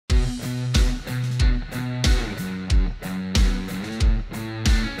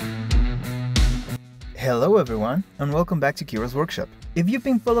Hello everyone, and welcome back to Kira's Workshop. If you've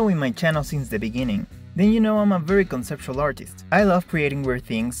been following my channel since the beginning, then you know I'm a very conceptual artist. I love creating weird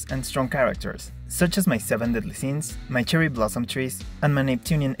things and strong characters, such as my 7 deadly sins, my cherry blossom trees, and my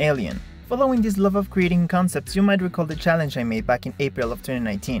Neptunian alien. Following this love of creating concepts, you might recall the challenge I made back in April of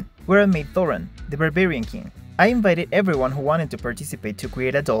 2019, where I made Thoran, the Barbarian King. I invited everyone who wanted to participate to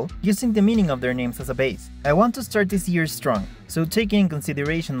create a doll using the meaning of their names as a base. I want to start this year strong, so taking in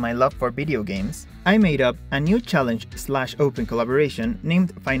consideration my love for video games, I made up a new challenge/open collaboration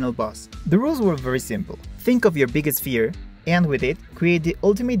named Final Boss. The rules were very simple. Think of your biggest fear, and with it, create the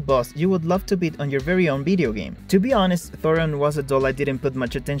ultimate boss you would love to beat on your very own video game. To be honest, Thoran was a doll I didn't put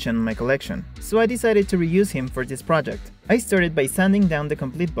much attention on my collection, so I decided to reuse him for this project. I started by sanding down the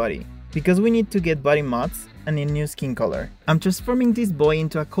complete body, because we need to get body mods and a new skin color. I'm transforming this boy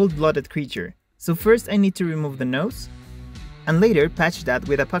into a cold-blooded creature, so first I need to remove the nose, and later patch that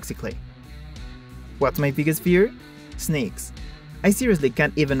with epoxy clay. What's my biggest fear? Snakes. I seriously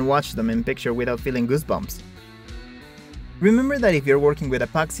can't even watch them in picture without feeling goosebumps. Remember that if you're working with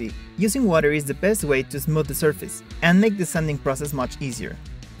epoxy, using water is the best way to smooth the surface and make the sanding process much easier.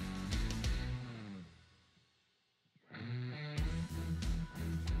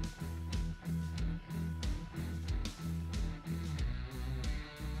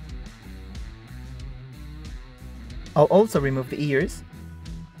 I'll also remove the ears,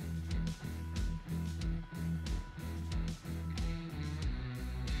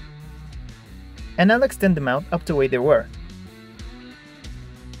 and I'll extend them out up to where they were.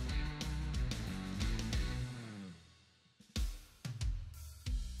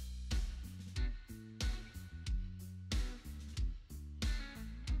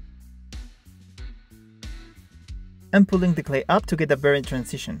 I'm pulling the clay up to get a better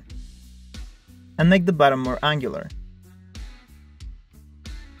transition, and make the bottom more angular.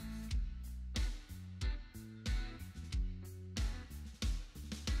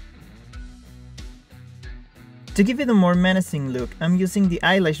 To give it a more menacing look, I'm using the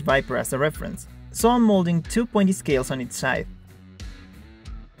eyelash viper as a reference, so I'm molding 2 pointy scales on each side.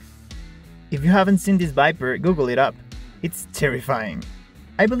 If you haven't seen this viper, Google it up. It's terrifying.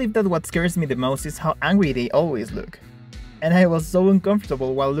 I believe that what scares me the most is how angry they always look, and I was so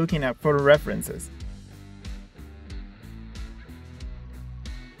uncomfortable while looking at photo references.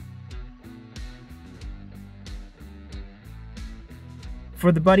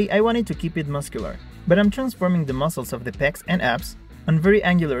 For the body, I wanted to keep it muscular, but I'm transforming the muscles of the pecs and abs on very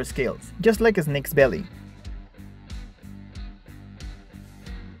angular scales, just like a snake's belly.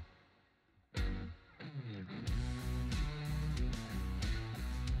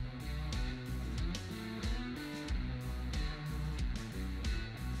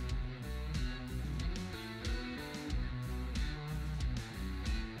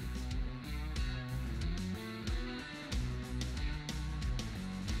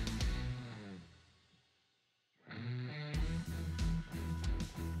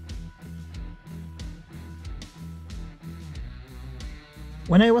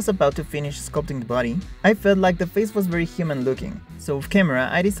 When I was about to finish sculpting the body, I felt like the face was very human looking, so off camera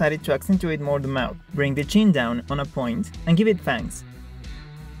I decided to accentuate more the mouth, bring the chin down on a point and give it fangs.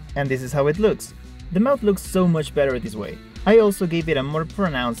 And this is how it looks. The mouth looks so much better this way. I also gave it a more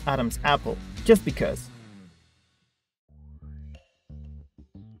pronounced Adam's apple, just because.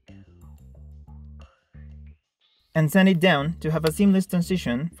 And sand it down to have a seamless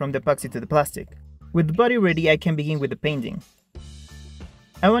transition from the epoxy to the plastic. With the body ready, I can begin with the painting.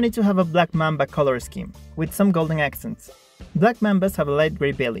 I wanted to have a black mamba color scheme, with some golden accents. Black mambas have a light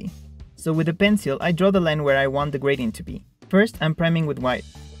gray belly, so with the pencil I draw the line where I want the gradient to be. First I'm priming with white.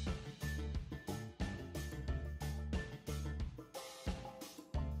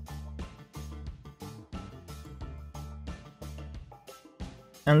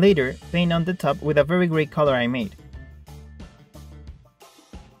 And later paint on the top with a very gray color I made.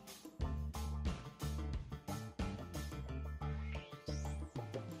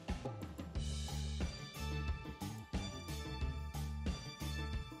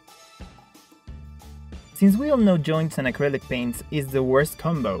 Since we all know joints and acrylic paints is the worst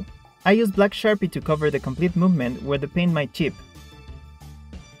combo, I use black Sharpie to cover the complete movement where the paint might chip.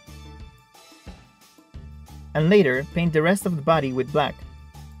 And later, paint the rest of the body with black.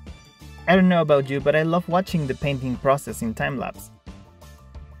 I don't know about you, but I love watching the painting process in time-lapse.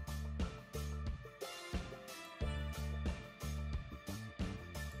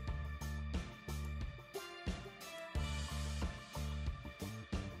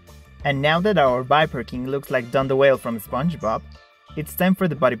 And now that our Viper King looks like Don the Whale from SpongeBob, it's time for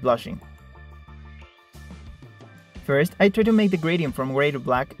the body blushing. First, I try to make the gradient from grey to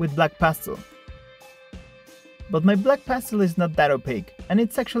black with black pastel. but my black pastel is not that opaque, and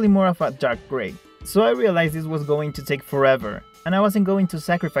it's actually more of a dark gray. So I realized this was going to take forever, and I wasn't going to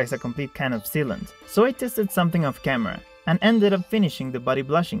sacrifice a complete can of sealant. So I tested something off camera, and ended up finishing the body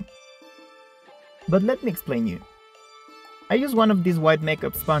blushing. But let me explain you. I used one of these white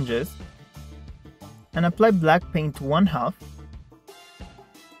makeup sponges, and applied black paint to one half,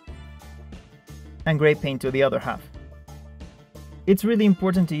 and grey paint to the other half. It's really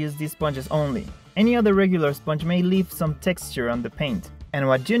important to use these sponges only. Any other regular sponge may leave some texture on the paint, and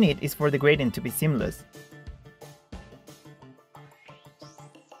what you need is for the gradient to be seamless.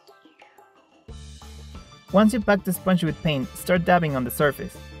 Once you pack the sponge with paint, start dabbing on the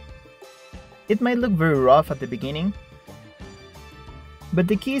surface. It might look very rough at the beginning, but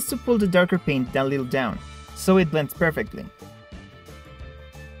the key is to pull the darker paint a little down, so it blends perfectly.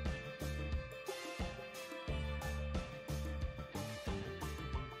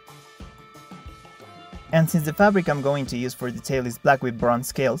 And since the fabric I'm going to use for detail is black with bronze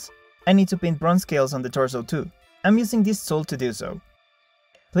scales, I need to paint bronze scales on the torso too. I'm using this tool to do so.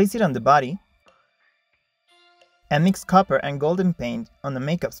 Place it on the body, and mix copper and golden paint on the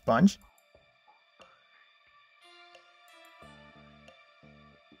makeup sponge,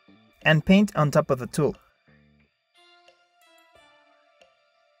 and paint on top of the tool.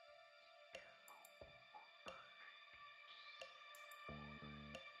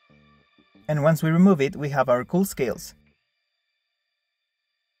 And once we remove it, we have our cool scales.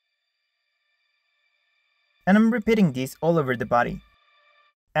 And I'm repeating this all over the body.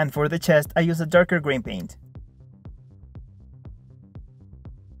 And for the chest, I use a darker green paint.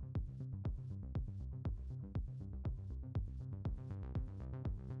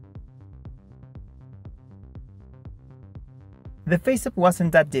 The face-up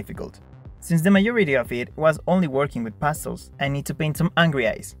wasn't that difficult. Since the majority of it was only working with pastels, I need to paint some angry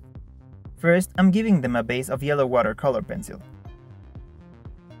eyes. First, I'm giving them a base of yellow watercolor pencil.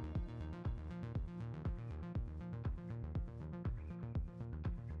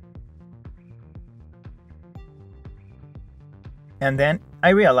 And then, I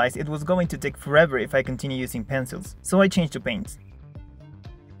realized it was going to take forever if I continue using pencils, so I changed to paints.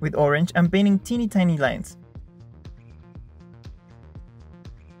 With orange, I'm painting teeny tiny lines.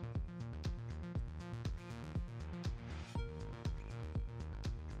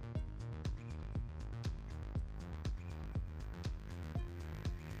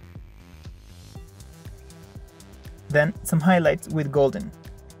 Then some highlights with golden.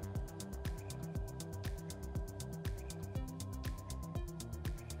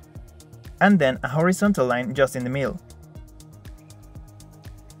 And then a horizontal line just in the middle.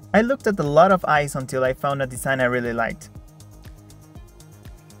 I looked at a lot of eyes until I found a design I really liked.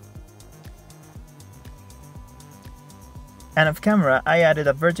 And off camera, I added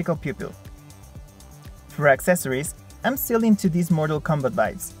a vertical pupil. For accessories, I'm still into these Mortal Kombat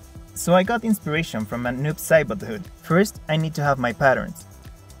vibes. So I got inspiration from a Noob Saibot hood. First, I need to have my patterns,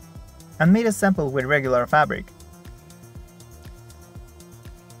 and made a sample with regular fabric.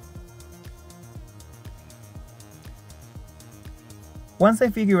 Once I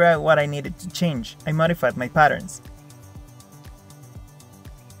figured out what I needed to change, I modified my patterns.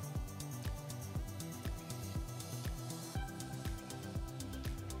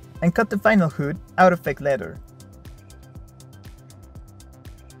 And cut the final hood out of fake leather.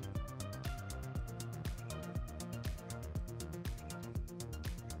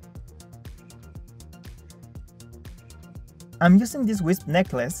 I'm using this wisp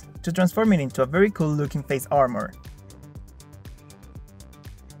necklace to transform it into a very cool looking face armor.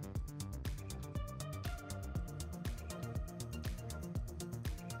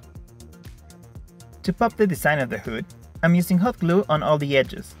 To pop the design of the hood, I'm using hot glue on all the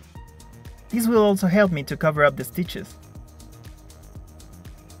edges. This will also help me to cover up the stitches.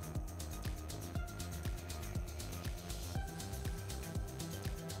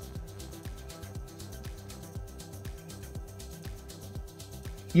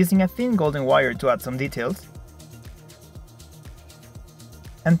 Using a thin golden wire to add some details,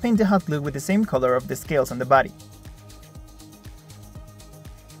 and paint the hot glue with the same color of the scales on the body.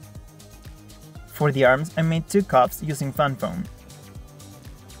 For the arms, I made 2 cups using fan foam.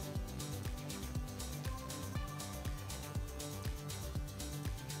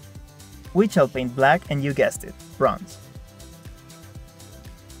 Which I'll paint black and you guessed it, bronze.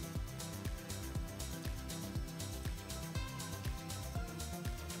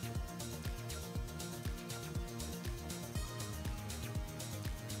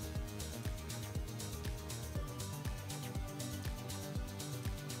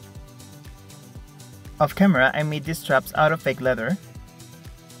 Off camera, I made these straps out of fake leather,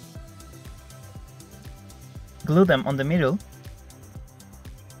 glue them on the middle,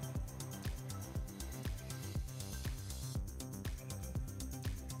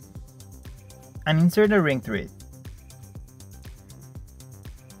 and insert a ring through it.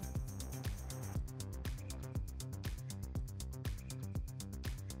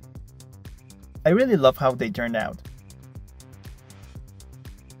 I really love how they turned out.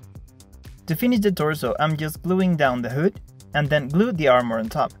 To finish the torso, I'm just gluing down the hood and then glue the armor on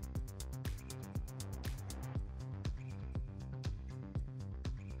top.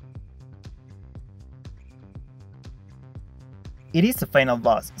 It is a final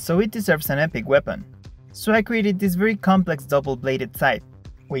boss, so it deserves an epic weapon. So I created this very complex double-bladed scythe,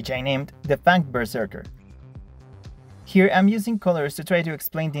 which I named the Fanged Berserker. Here I'm using colors to try to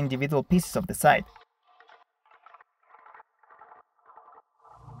explain the individual pieces of the scythe.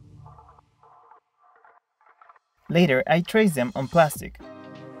 Later I trace them on plastic.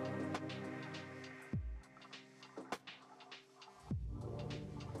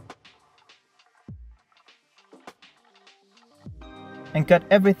 And cut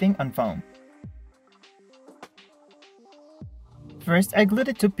everything on foam. First, I glued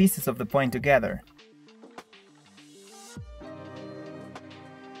the two pieces of the point together.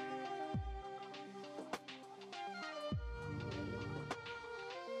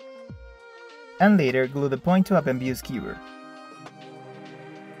 And later glue the point to a bamboo skewer.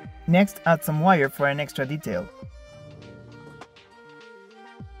 Next, add some wire for an extra detail.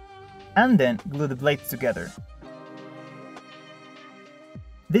 And then glue the blades together.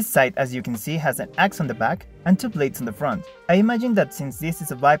 This scythe, as you can see, has an axe on the back and two blades on the front. I imagine that since this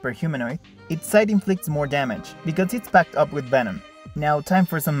is a viper humanoid, its scythe inflicts more damage, because it's packed up with venom. Now time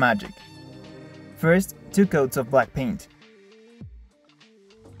for some magic. First, 2 coats of black paint.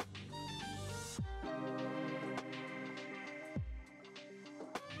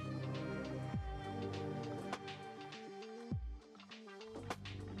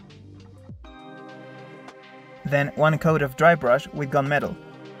 Then 1 coat of dry brush with gunmetal.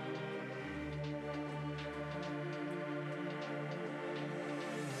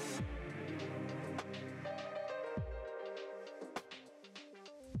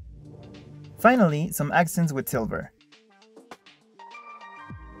 Finally, some accents with silver.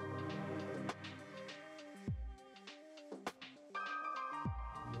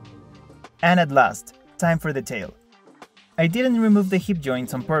 And at last, time for the tail. I didn't remove the hip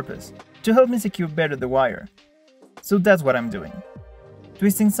joints on purpose, to help me secure better the wire. So that's what I'm doing.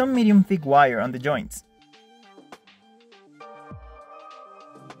 Twisting some medium thick wire on the joints.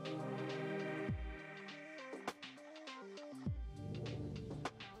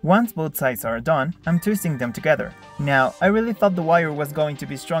 Once both sides are done, I'm twisting them together. Now, I really thought the wire was going to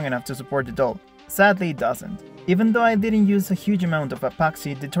be strong enough to support the doll. Sadly, it doesn't. Even though I didn't use a huge amount of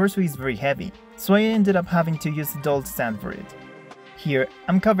epoxy, the torso is very heavy, so I ended up having to use the doll stand for it. Here,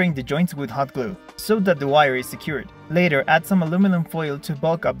 I'm covering the joints with hot glue, so that the wire is secured. Later, add some aluminum foil to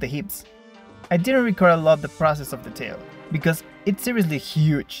bulk up the hips. I didn't record a lot the process of the tail, because it's seriously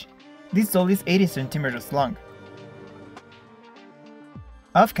huge. This doll is 80 centimeters long.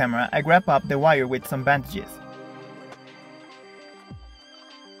 Off camera, I wrap up the wire with some bandages.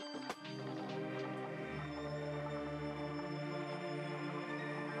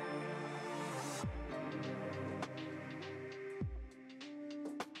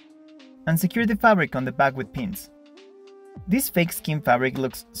 And secure the fabric on the back with pins. This fake skin fabric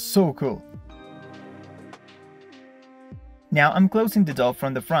looks so cool. Now I'm closing the doll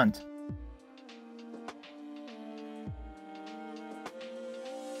from the front.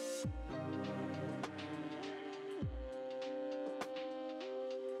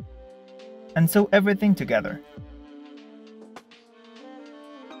 And sew everything together.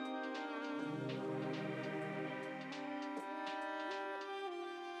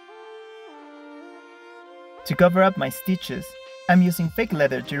 To cover up my stitches, I'm using fake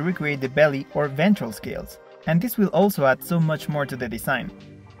leather to recreate the belly or ventral scales, and this will also add so much more to the design.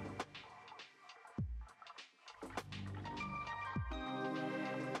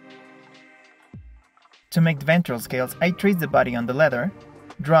 To make the ventral scales, I trace the body on the leather,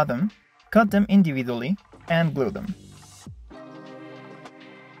 draw them, cut them individually, and glue them.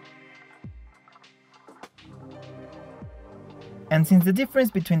 And since the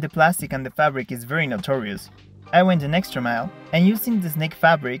difference between the plastic and the fabric is very notorious, I went an extra mile, and using the snake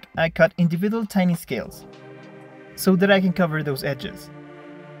fabric, I cut individual tiny scales, so that I can cover those edges.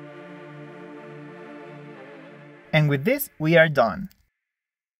 And with this, we are done.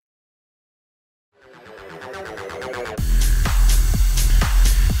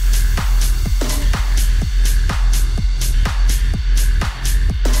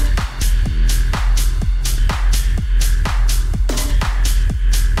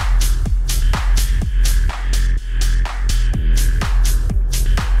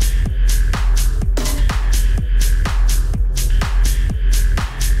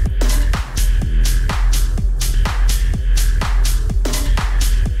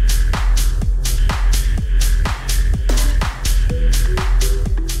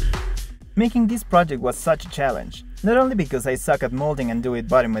 Making this project was such a challenge, not only because I suck at molding and doing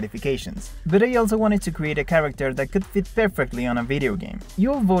body modifications, but I also wanted to create a character that could fit perfectly on a video game.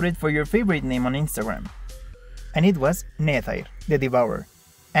 You all voted for your favorite name on Instagram, and it was Nethair, the Devourer.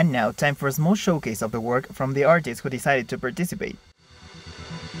 And now time for a small showcase of the work from the artist who decided to participate.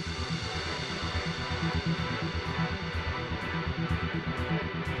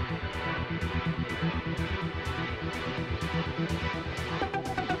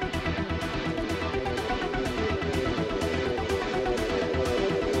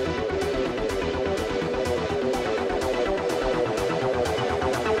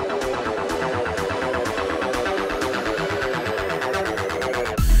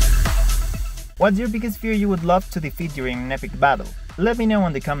 What's your biggest fear you would love to defeat during an epic battle? Let me know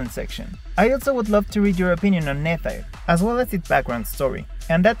in the comment section. I also would love to read your opinion on Nethair, as well as its background story.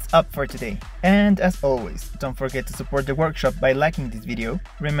 And that's up for today. And as always, don't forget to support the workshop by liking this video,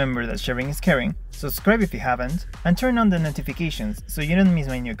 remember that sharing is caring, subscribe if you haven't, and turn on the notifications so you don't miss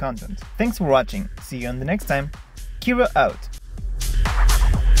my new content. Thanks for watching, see you on the next time. Kiro out!